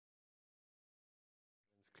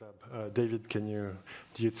club. David,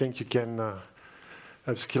 do you think you can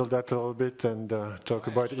upskill that a little bit and talk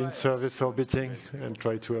about in-service orbiting and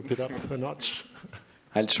try to up it up a notch?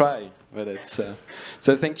 I'll try, but it's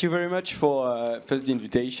so. Thank you very much for first the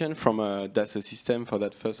invitation from Dassault Systèmes for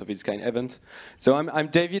that first of its kind event. So I'm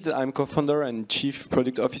David. I'm co-founder and chief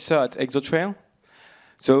product officer at Exotrail.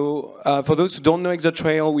 So for those who don't know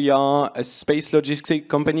Exotrail, we are a space logistics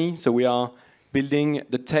company. So we are building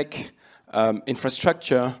the tech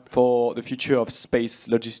infrastructure for the future of space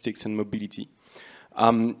logistics and mobility.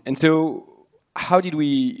 And so, how did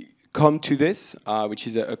we come to this, which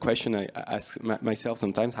is a question I ask myself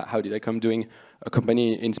sometimes. How did I come doing a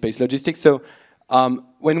company in space logistics? So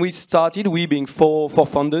when we started, we being four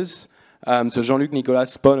founders, so Jean-Luc,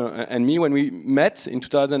 Nicolas, Paul, and me, when we met in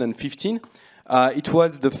 2015, it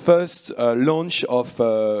was the first launch of,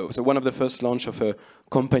 so one of the first launch of a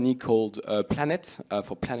company called Planet,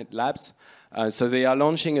 for Planet Labs. So they are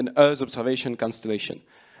launching an Earth observation constellation.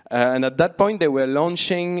 And at that point, they were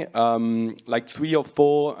launching like 3 or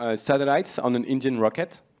 4 satellites on an Indian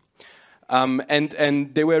rocket.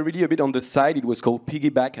 And they were really a bit on the side. It was called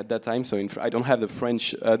piggyback at that time. So I don't have the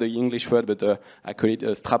French, the English word, but I call it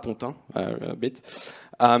strapontin a bit.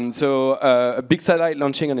 So a big satellite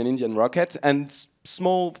launching on an Indian rocket and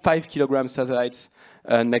small 5-kilogram satellites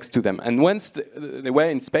next to them. And once they were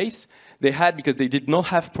in space, they had, because they did not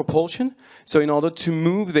have propulsion, so in order to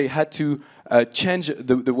move, they had to change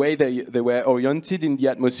the way they were oriented in the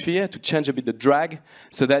atmosphere, to change a bit the drag,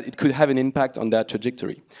 so that it could have an impact on their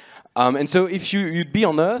trajectory. And so if you'd be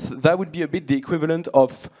on Earth, that would be a bit the equivalent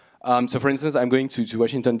of, so for instance, I'm going to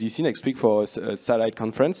Washington, D.C. next week for a satellite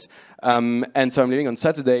conference, and so I'm leaving on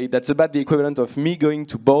Saturday. That's about the equivalent of me going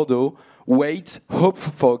to Bordeaux, wait, hope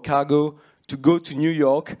for a cargo, to go to New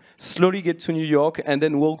York, slowly get to New York, and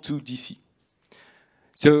then walk to DC.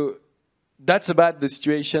 So that's about the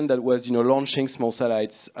situation that was, launching small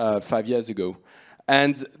satellites 5 years ago.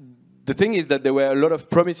 And the thing is that there were a lot of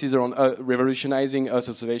promises around revolutionizing Earth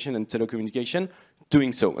observation and telecommunication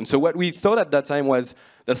doing so. And so what we thought at that time was,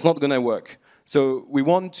 that's not going to work. So we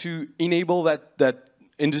want to enable that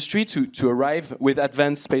industry to arrive with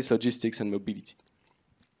advanced space logistics and mobility.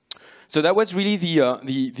 So that was really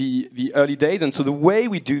the early days, and so the way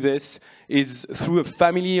we do this is through a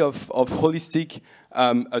family of holistic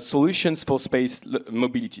solutions for space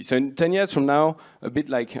mobility. So in 10 years from now, a bit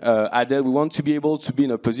like Adele, we want to be able to be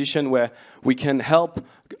in a position where we can help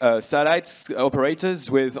satellites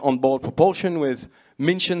operators with onboard propulsion, with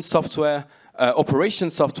mission software,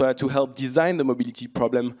 operation software to help design the mobility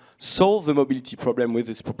problem, solve the mobility problem with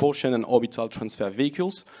this propulsion and orbital transfer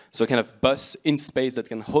vehicles, so kind of bus in space that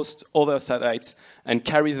can host other satellites and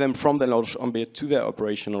carry them from the launch orbit to their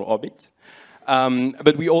operational orbit.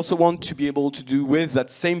 But we also want to be able to do with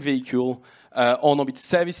that same vehicle on-orbit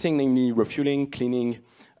servicing, namely refueling, cleaning,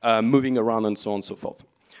 moving around, and so on and so forth.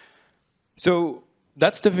 So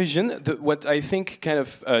that's the vision. What I think kind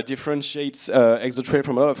of differentiates Exotrail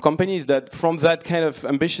from a lot of companies, that from that kind of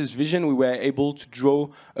ambitious vision, we were able to draw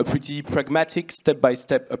a pretty pragmatic,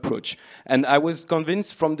 step-by-step approach. And I was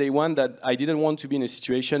convinced from day one that I didn't want to be in a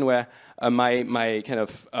situation where my kind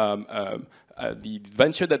of the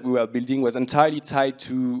venture that we were building was entirely tied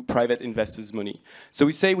to private investors' money. So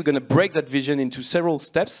we say we're going to break that vision into several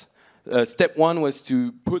steps. Step 1 was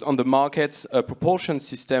to put on the market a propulsion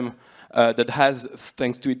system that has,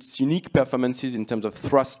 thanks to its unique performances in terms of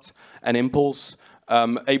thrust and impulse,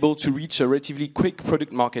 able to reach a relatively quick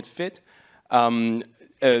product market fit, and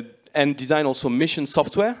design also mission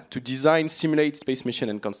software to design, simulate space mission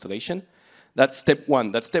and constellation. That's step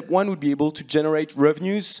 1. That step 1 would be able to generate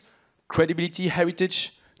revenues, credibility,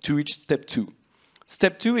 heritage, to reach step 2.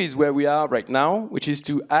 Step 2 is where we are right now, which is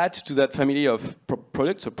to add to that family of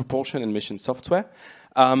products, so propulsion and mission software,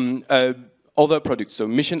 other products, so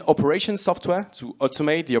mission operation software to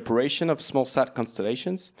automate the operation of small sat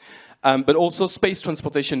constellations, but also space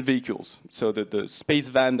transportation vehicles. So the space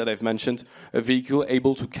van that I've mentioned, a vehicle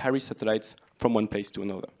able to carry satellites from one place to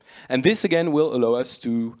another. And this again will allow us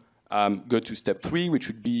to go to step 3, which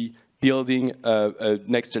would be building a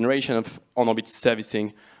next generation of on-orbit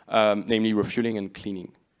servicing, namely refueling and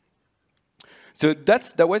cleaning. So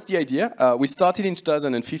that was the idea. We started in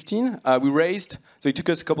 2015. We raised, so it took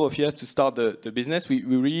us a couple of years to start the business. We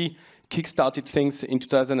really kick-started things in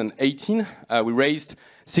 2018. We raised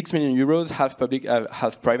 6 million euros, half public,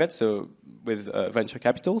 half private, so with venture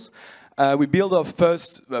capitals. We built our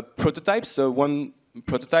first prototypes, so one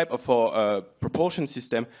prototype of our propulsion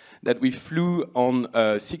system that we flew on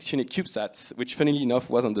 6-unit CubeSats, which funnily enough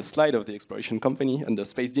was on the slide of the exploration company and the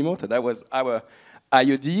space demo. So that was our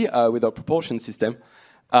IOD with our propulsion system.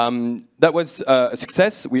 That was a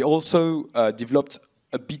success. We also developed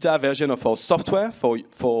a beta version of our software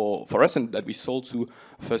for us, and that we sold to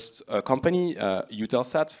first company,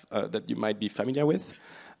 Eutelsat, that you might be familiar with.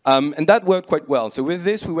 And that worked quite well. So with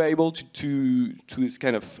this, we were able to this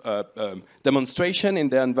kind of demonstration in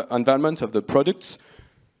the environment of the products.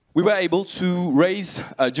 We were able to raise,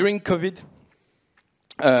 during COVID,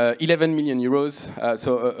 11 million euros,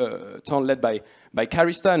 so a town led by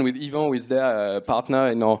Carista, and with Yvan, who is their partner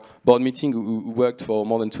in our board meeting, who worked for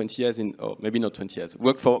more than 20 years, or maybe not 20 years,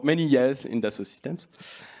 worked for many years in Dassault Systems.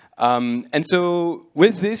 And so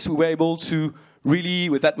with this, we were able to really,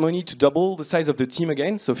 with that money, to double the size of the team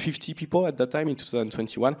again, so 50 people at that time in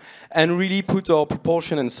 2021, and really put our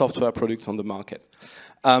propulsion and software products on the market.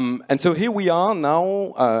 And so here we are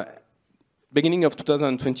now, beginning of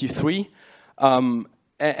 2023,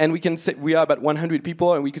 and we can say we are about 100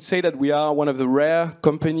 people, and we could say that we are one of the rare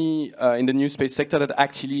company in the new space sector that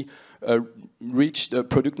actually reached a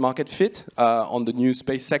product market fit on the new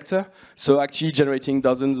space sector. So actually generating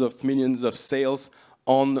dozens of millions of sales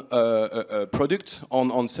on a product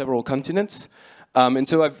on several continents. And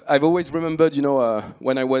so I've always remembered, you know,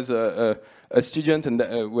 when I was a student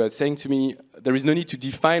and were saying to me, there is no need to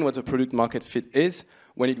define what a product market fit is.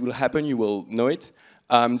 When it will happen, you will know it.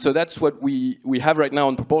 So that's what we have right now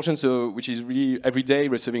on propulsion, so which is really every day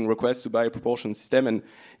receiving requests to buy a propulsion system. And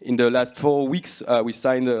in the last 4 weeks, we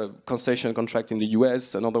signed a constellation contract in the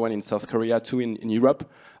US, another one in South Korea, 2 in Europe,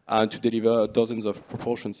 to deliver dozens of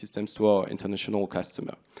propulsion systems to our international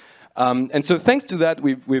customer. And so thanks to that,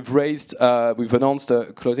 we've announced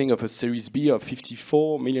a closing of a Series B of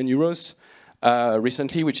 54 million euros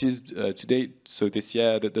recently, which is today, so this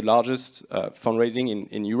year, the largest fundraising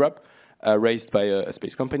in Europe. Raised by a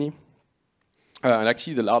space company, and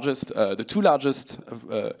actually the two largest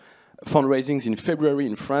fundraisings in February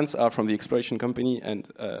in France are from the exploration company and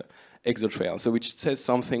Exotrail. So which says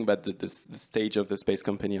something about the stage of the space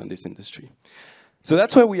company on this industry. So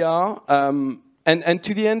that's where we are, and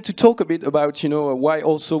to the end to talk a bit about, you know, why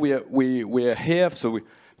also we're here. So we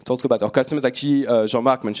talk about our customers. Actually,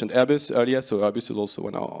 Jean-Marc mentioned Airbus earlier, so Airbus is also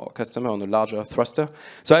one of our customers on a larger thruster.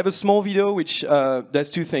 So I have a small video which does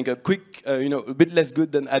 2 things. A quick, you know, a bit less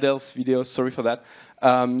good than Adele's video, sorry for that.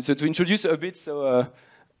 So to introduce a bit, so,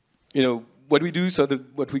 you know, what we do, so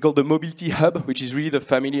what we call the Mobility Hub, which is really the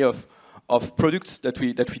family of products that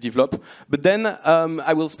we develop. But then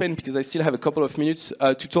I will spend, because I still have a couple of minutes,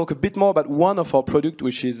 to talk a bit more about one of our products,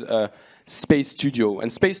 which is Space Studio.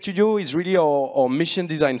 And Space Studio is really our mission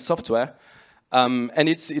design software. And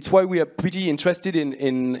it's why we are pretty interested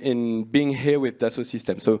in being here with Dassault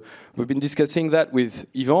Systems. So we've been discussing that with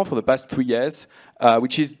Yvan for the past 3 years,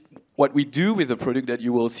 which is what we do with the product that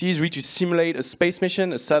you will see is really to simulate a space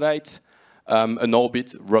mission, a satellite, an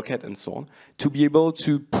orbit, rocket, and so on, to be able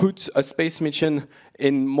to put a space mission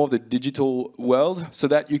in more of the digital world so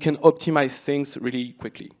that you can optimize things really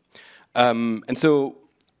quickly. And so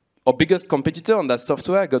our biggest competitor on that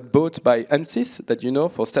software got bought by ANSYS, that you know,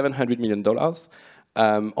 for $700 million,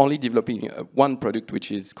 only developing one product,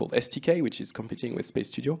 which is called STK, which is competing with Space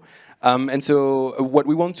Studio. And so what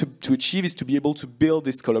we want to achieve is to be able to build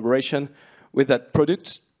this collaboration with that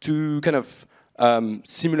product to kind of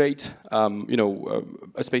simulate, you know,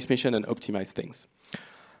 a space mission and optimize things.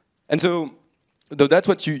 And so, though that's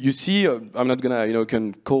what you see, I'm not gonna, you know,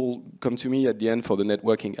 come to me at the end for the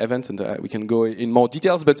networking event, and we can go in more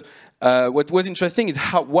details. But what was interesting is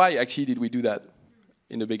why actually did we do that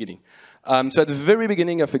in the beginning? So at the very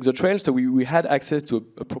beginning of Exotrail, so we had access to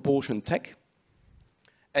a propulsion tech,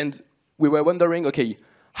 and we were wondering, okay,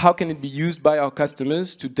 how can it be used by our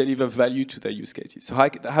customers to deliver value to their use cases? So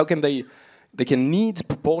how can they can need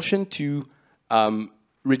propulsion to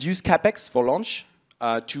reduce capex for launch,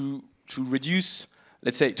 to reduce,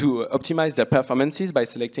 let's say, to optimize their performances by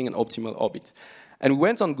selecting an optimal orbit. And we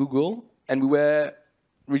went on Google, and we were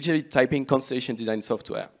really typing constellation design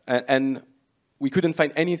software. And we couldn't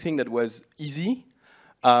find anything that was easy,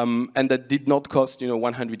 and that did not cost, you know,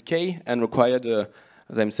 100K and required,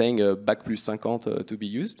 as I'm saying, a bac plus 50 to be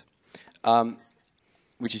used,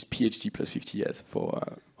 which is PhD plus 50 years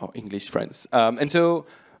for our English friends. And so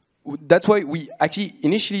that's why we actually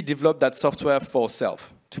initially developed that software for ourselves,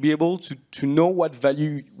 to be able to know what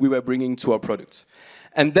value we were bringing to our products.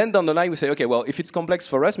 And then down the line, we say, okay, well, if it's complex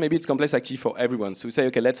for us, maybe it's complex actually for everyone. So we say,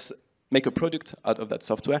 okay, let's make a product out of that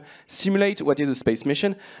software, simulate what is a space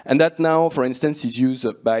mission, and that now, for instance, is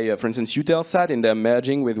used by, for instance, Eutelsat in their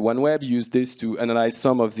merging with OneWeb, use this to analyze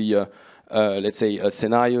some of the, let's say,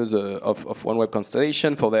 scenarios of OneWeb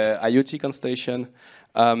constellation for their IoT constellation.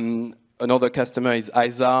 Another customer is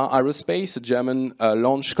Aerospace, a German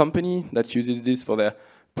launch company that uses this for their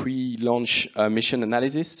pre-launch mission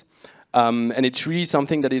analysis. And it's really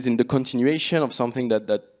something that is in the continuation of something that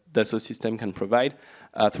Dassault Systèmes can provide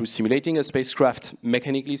through simulating a spacecraft,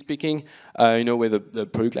 mechanically speaking, with the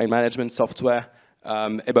product line management software.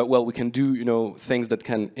 But well, we can do things that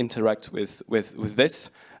can interact with this,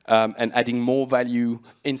 and adding more value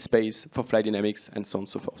in space for flight dynamics and so on and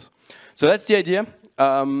so forth. So that's the idea.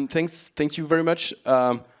 Thank you very much.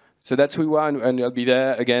 So that's who we are, and I'll be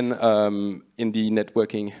there again in the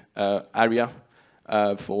networking area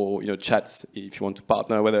for chats if you want to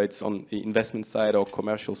partner, whether it's on the investment side or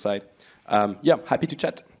commercial side. Yeah, happy to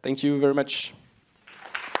chat. Thank you very much.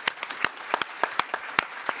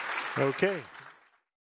 Okay.